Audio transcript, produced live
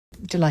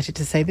delighted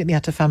to say that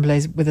Miatta Fahnbulleh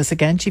is with us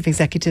again, Chief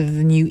Executive of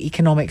the New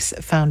Economics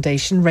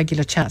Foundation.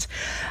 Regular chat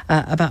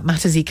about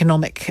matters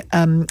economic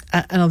and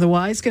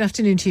otherwise. Good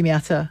afternoon to you,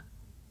 Miatta.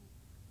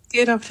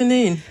 Good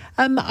afternoon.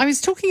 I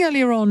was talking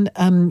earlier on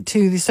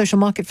to the Social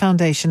Market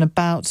Foundation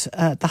about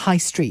the high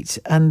street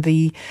and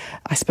the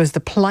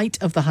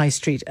plight of the high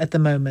street at the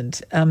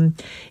moment.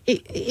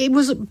 It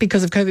was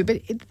because of COVID,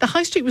 but the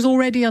high street was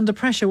already under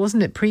pressure,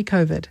 wasn't it,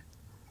 pre-COVID?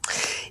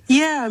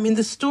 Yeah, I mean,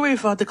 the story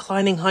of our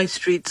declining high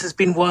streets has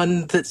been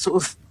one that's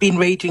sort of been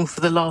raging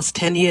for the last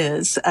 10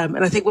 years. And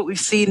I think what we've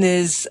seen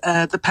is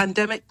the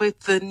pandemic,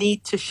 both the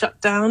need to shut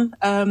down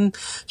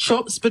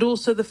shops, but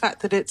also the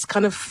fact that it's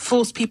kind of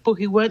forced people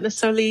who weren't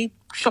necessarily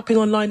shopping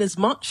online as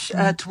much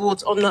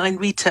towards online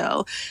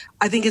retail,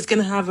 I think is going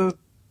to have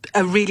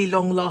a really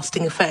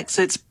long-lasting effect.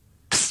 So it's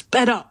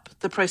sped up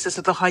the process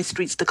of the high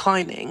streets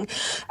declining.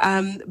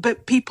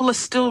 But people are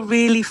still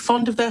really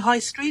fond of their high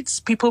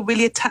streets. People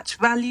really attach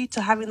value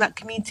to having that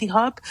community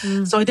hub.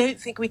 So I don't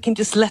think we can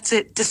just let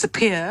it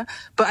disappear.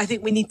 But I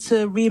think we need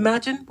to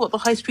reimagine what the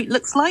high street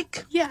looks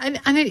like. Yeah,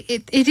 and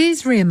it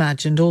is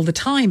reimagined all the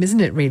time, isn't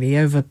it, really,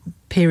 over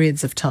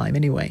periods of time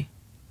anyway?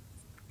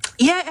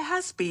 Yeah, it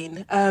has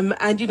been.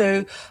 And, you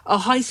know, our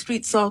high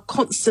streets are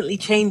constantly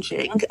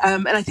changing.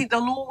 And I think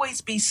there'll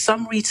always be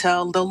some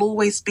retail. There'll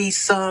always be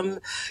some,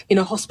 you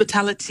know,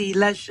 hospitality,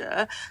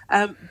 leisure.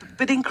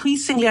 But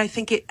increasingly, I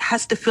think it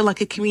has to feel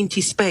like a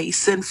community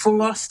space. And for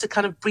us to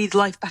kind of breathe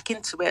life back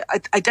into it,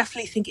 I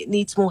definitely think it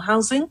needs more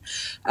housing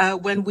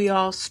when we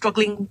are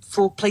struggling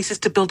for places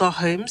to build our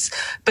homes.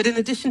 But in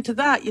addition to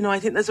that, you know, I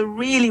think there's a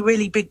really,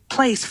 really big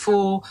place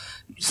for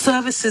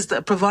services that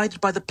are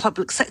provided by the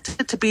public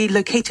sector to be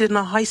located in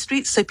our high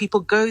streets, so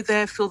people go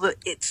there, feel that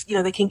it's, you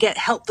know, they can get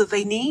help that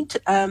they need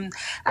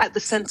at the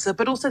centre,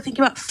 but also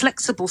thinking about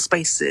flexible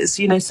spaces,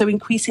 you know, so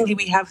increasingly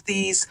we have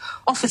these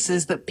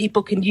offices that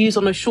people can use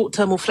on a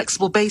short-term or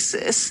flexible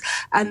basis,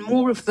 and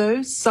more of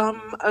those,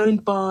 some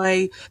owned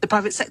by the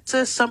private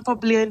sector, some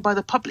probably owned by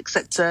the public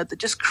sector, that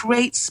just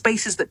create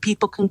spaces that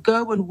people can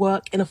go and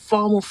work in a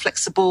far more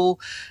flexible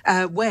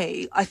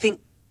way, I think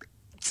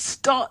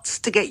starts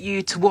to get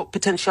you to what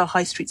potential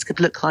high streets could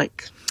look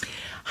like.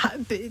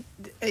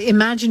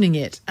 Imagining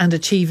it and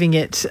achieving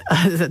it,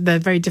 they're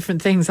very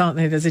different things, aren't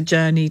they? There's a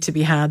journey to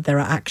be had, there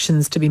are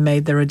actions to be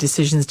made, there are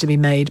decisions to be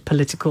made,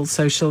 political,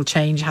 social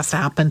change has to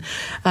happen.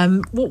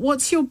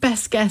 What's your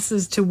best guess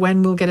as to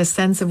when we'll get a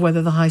sense of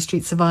whether the high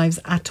street survives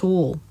at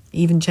all,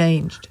 even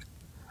changed?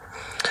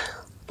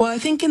 Well, I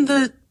think in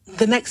the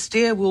next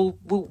year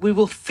we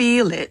will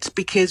feel it,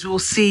 because we'll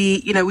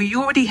see, you know, we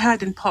already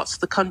had in parts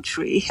of the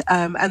country,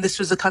 and this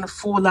was a kind of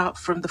fallout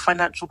from the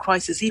financial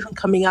crisis, even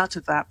coming out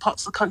of that,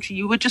 parts of the country,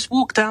 you would just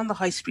walk down the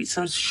high streets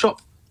and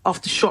shop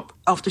after shop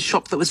after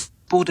shop that was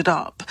boarded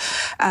up,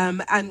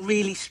 and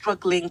really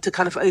struggling to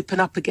kind of open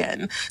up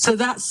again. So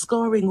that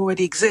scarring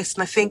already exists,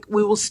 and I think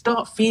we will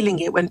start feeling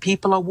it when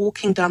people are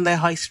walking down their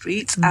high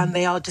streets and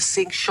they are just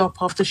seeing shop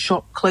after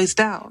shop close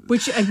down.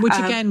 Which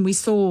again we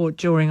saw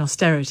during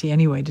austerity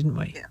anyway, didn't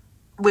we? Yeah.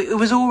 It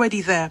was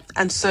already there.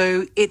 And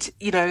so it,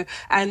 you know,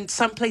 and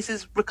some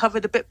places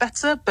recovered a bit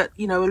better, but,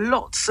 you know,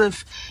 lots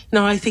of, you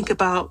know, I think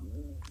about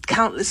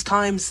countless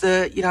times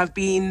that, you know, I've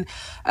been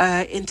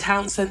in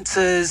town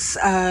centres,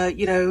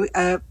 you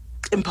know,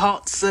 in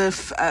parts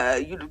of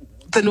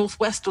the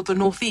northwest or the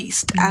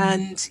northeast,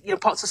 and, you know,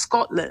 parts of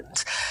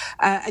Scotland,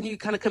 and you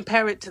kind of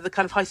compare it to the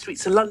kind of high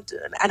streets of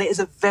London, and it is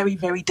a very,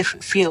 very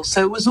different feel.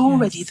 So it was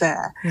already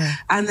there. Yeah.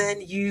 And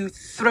then you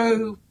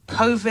throw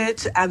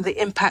COVID and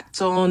the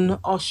impact on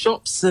our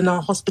shops and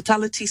our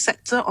hospitality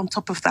sector on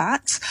top of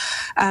that,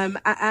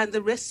 and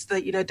the risks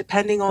that, you know,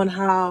 depending on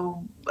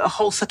how a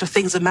whole set of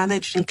things are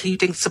managed,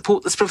 including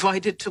support that's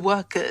provided to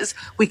workers,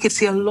 we could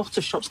see a lot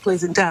of shops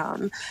closing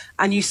down,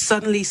 and you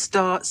suddenly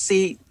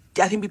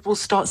I think people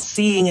start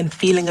seeing and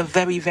feeling a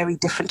very, very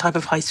different type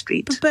of high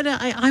street. But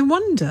I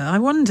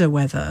wonder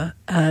whether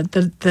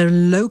the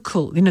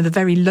local, you know, the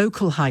very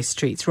local high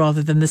streets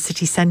rather than the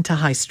city centre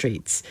high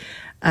streets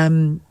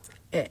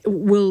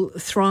will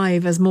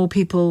thrive as more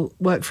people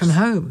work from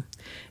home.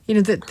 You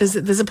know, that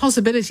there's a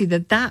possibility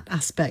that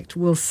aspect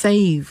will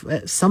save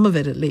some of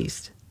it at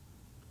least.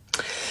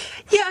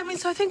 Yeah, I mean,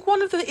 so I think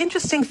one of the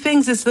interesting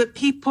things is that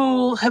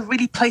people have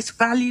really placed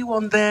value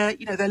on their,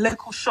 you know, their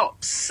local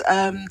shops.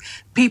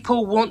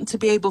 People want to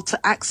be able to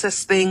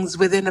access things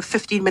within a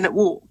 15-minute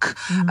walk.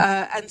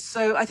 And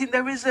so I think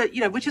there is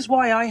which is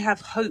why I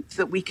have hope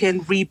that we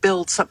can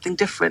rebuild something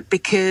different,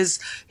 because,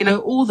 you know,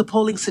 all the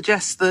polling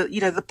suggests that, you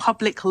know, the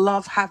public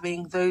love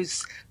having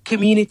those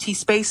community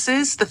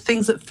spaces, the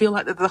things that feel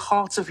like they're the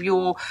heart of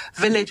your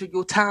village or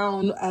your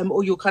town,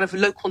 or your kind of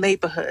local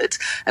neighbourhood.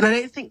 And I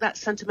don't think that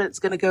sentiment is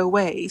going to go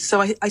away. So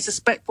I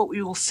suspect what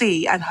we will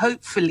see, and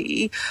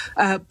hopefully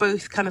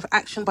both kind of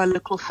action by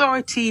local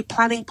authority,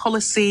 planning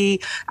policy,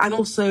 and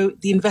also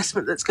the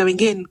investment that's going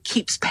in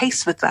keeps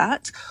pace with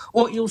that.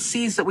 What you'll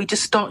see is that we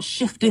just start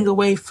shifting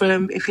away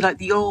from, if you like,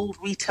 the old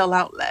retail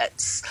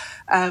outlets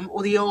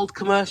or the old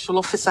commercial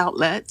office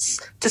outlets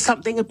to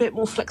something a bit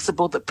more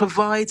flexible that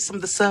provides some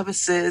of the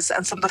services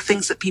and some of the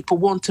things that people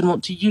want and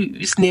want to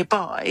use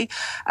nearby,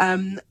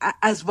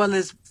 as well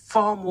as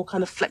far more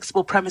kind of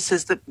flexible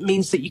premises. That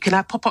means that you can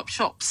have pop-up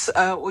shops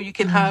or you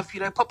can have,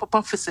 pop-up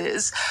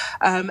offices,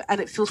 and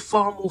it feels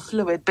far more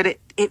fluid, but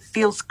it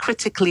feels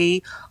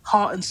critically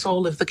heart and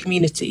soul of the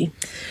community.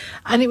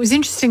 And it was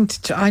interesting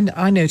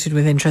I noted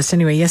with interest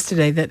anyway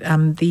yesterday that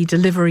the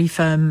delivery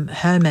firm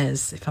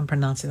Hermes, if I'm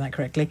pronouncing that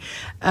correctly,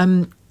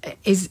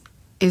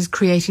 is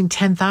creating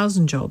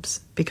 10,000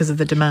 jobs because of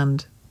the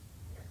demand.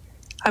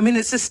 I mean,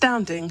 it's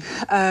astounding.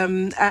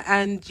 And,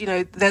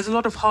 there's a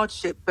lot of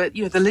hardship, but,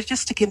 the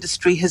logistic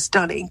industry has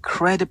done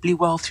incredibly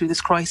well through this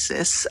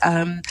crisis.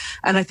 And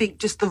I think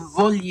just the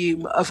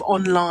volume of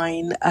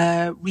online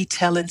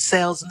retail and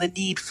sales and the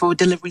need for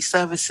delivery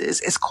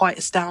services is quite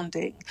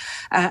astounding.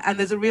 And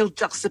there's a real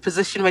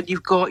juxtaposition when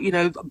you've got,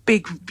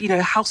 big,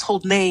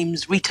 household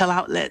names, retail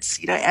outlets,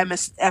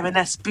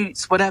 M&S,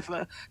 Boots,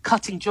 whatever,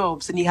 cutting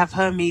jobs. And you have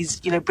Hermes,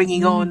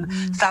 bringing on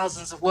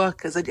thousands of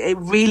workers. It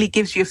really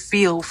gives you a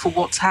feel for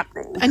what's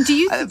happening. And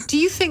do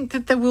you think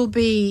that there will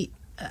be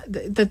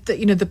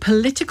the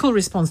political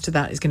response to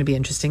that is going to be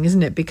interesting,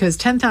 isn't it? Because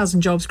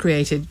 10,000 jobs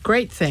created,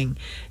 great thing.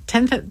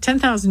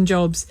 10,000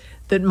 jobs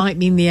that might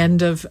mean the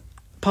end of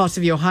part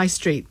of your high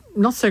street,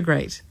 not so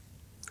great.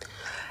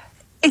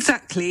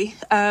 Exactly.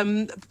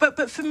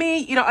 But for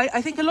me,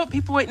 I think a lot of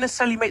people won't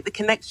necessarily make the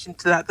connection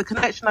to that. The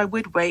connection I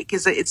would make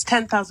is that it's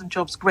 10,000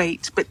 jobs,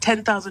 great, but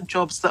 10,000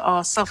 jobs that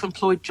are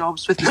self-employed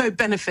jobs with no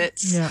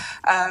benefits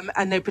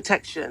and no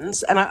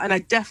protections. And I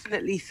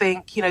definitely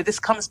think, this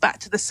comes back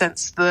to the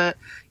sense that,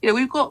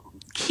 we've got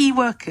key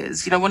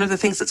workers. One of the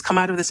things that's come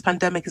out of this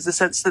pandemic is the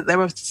sense that there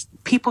are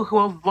people who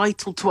are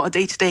vital to our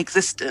day-to-day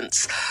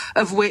existence,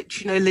 of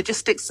which,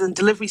 logistics and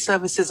delivery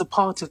services are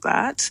part of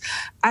that.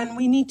 And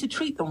we need to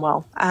treat them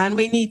well, and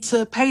we need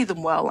to pay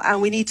them well,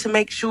 and we need to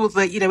make sure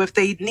that, if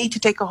they need to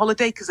take a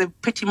holiday because they're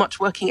pretty much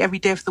working every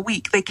day of the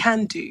week, they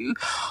can do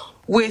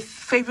with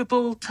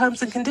favourable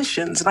terms and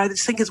conditions. And I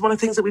just think it's one of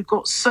the things that we've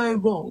got so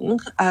wrong.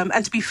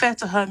 And to be fair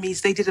to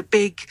Hermes, they did a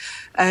big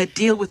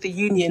deal with the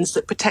unions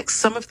that protects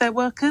some of their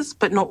workers,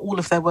 but not all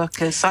of their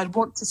workers. So I'd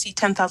want to see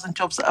 10,000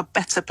 jobs that are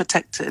better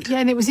protected. Yeah,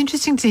 and it was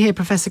interesting to hear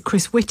Professor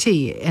Chris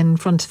Whitty in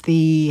front of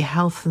the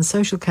Health and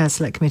Social Care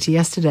Select Committee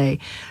yesterday.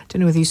 I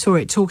don't know whether you saw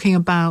it, talking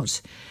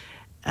about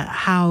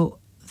how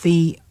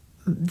the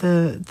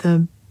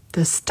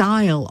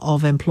style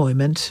of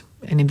employment,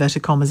 in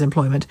inverted commas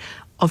employment,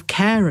 of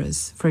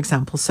carers, for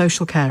example,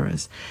 social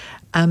carers,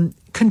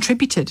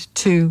 contributed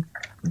to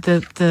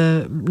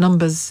the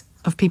numbers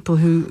of people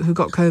who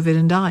got COVID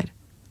and died.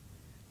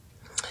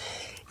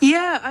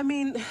 Yeah, I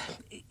mean,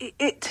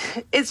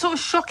 it's sort of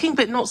shocking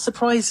but not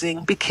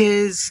surprising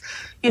because,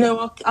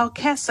 our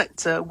care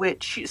sector,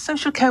 which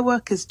social care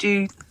workers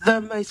do the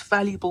most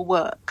valuable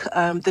work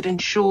that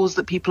ensures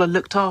that people are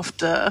looked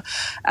after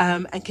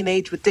and can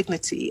age with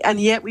dignity. And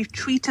yet we've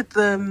treated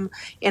them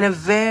in a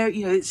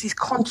very, it's these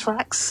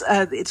contracts,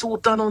 it's all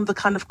done on the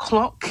kind of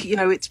clock,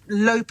 it's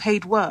low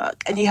paid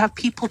work, and you have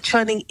people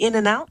churning in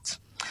and out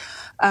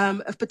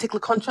of particular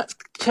contracts,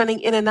 turning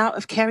in and out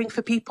of caring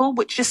for people,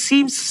 which just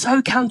seems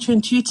so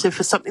counterintuitive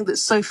for something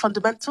that's so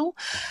fundamental.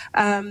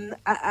 And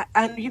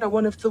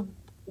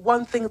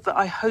one thing that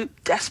I hope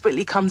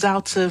desperately comes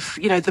out of,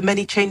 the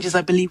many changes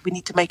I believe we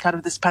need to make out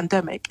of this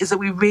pandemic is that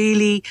we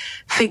really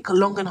think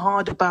long and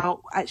hard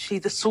about actually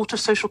the sort of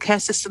social care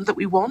system that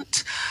we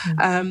want,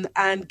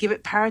 and give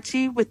it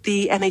parity with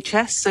the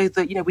NHS so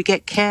that, we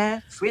get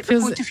care free at the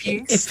point of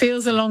use. It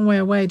feels a long way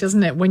away,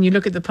 doesn't it? When you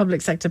look at the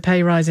public sector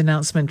pay rise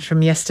announcement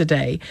from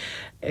yesterday,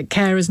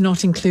 care is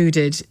not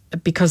included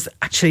because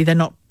actually they're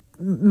not,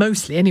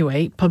 mostly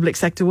anyway, public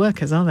sector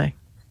workers, are they?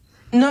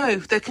 No,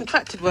 they're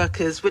contracted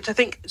workers, which I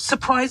think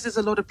surprises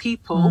a lot of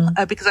people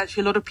because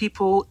actually a lot of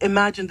people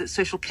imagine that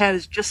social care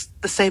is just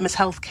the same as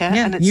healthcare.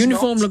 Yeah, and it's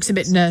uniform not. looks a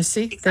bit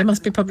nursey. Exactly. They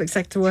must be public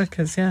sector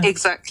workers, yeah.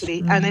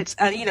 Exactly. And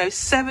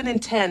 7 in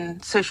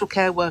 10 social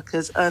care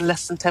workers earn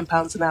less than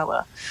 £10 an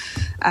hour.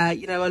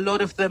 A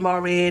lot of them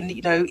are in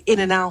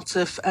and out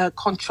of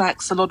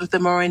contracts. A lot of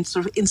them are in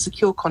sort of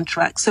insecure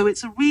contracts. So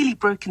it's a really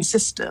broken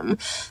system.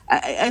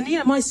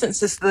 My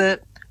sense is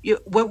that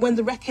when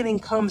the reckoning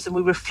comes and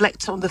we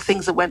reflect on the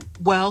things that went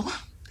well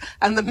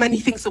and the many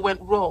things that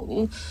went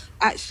wrong,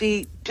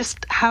 actually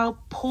just how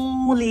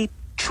poorly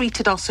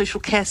treated our social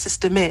care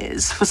system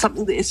is for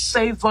something that is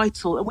so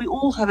vital and we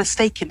all have a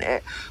stake in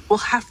it, will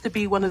have to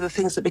be one of the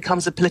things that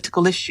becomes a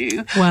political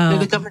issue. Well,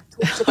 the government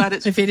talks about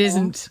it. if it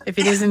isn't,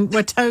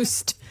 we're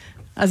toast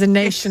as a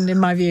nation, in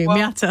my view.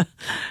 Miatta,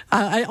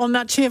 on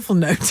that cheerful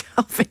note,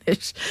 I'll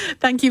finish.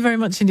 Thank you very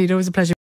much indeed. Always a pleasure.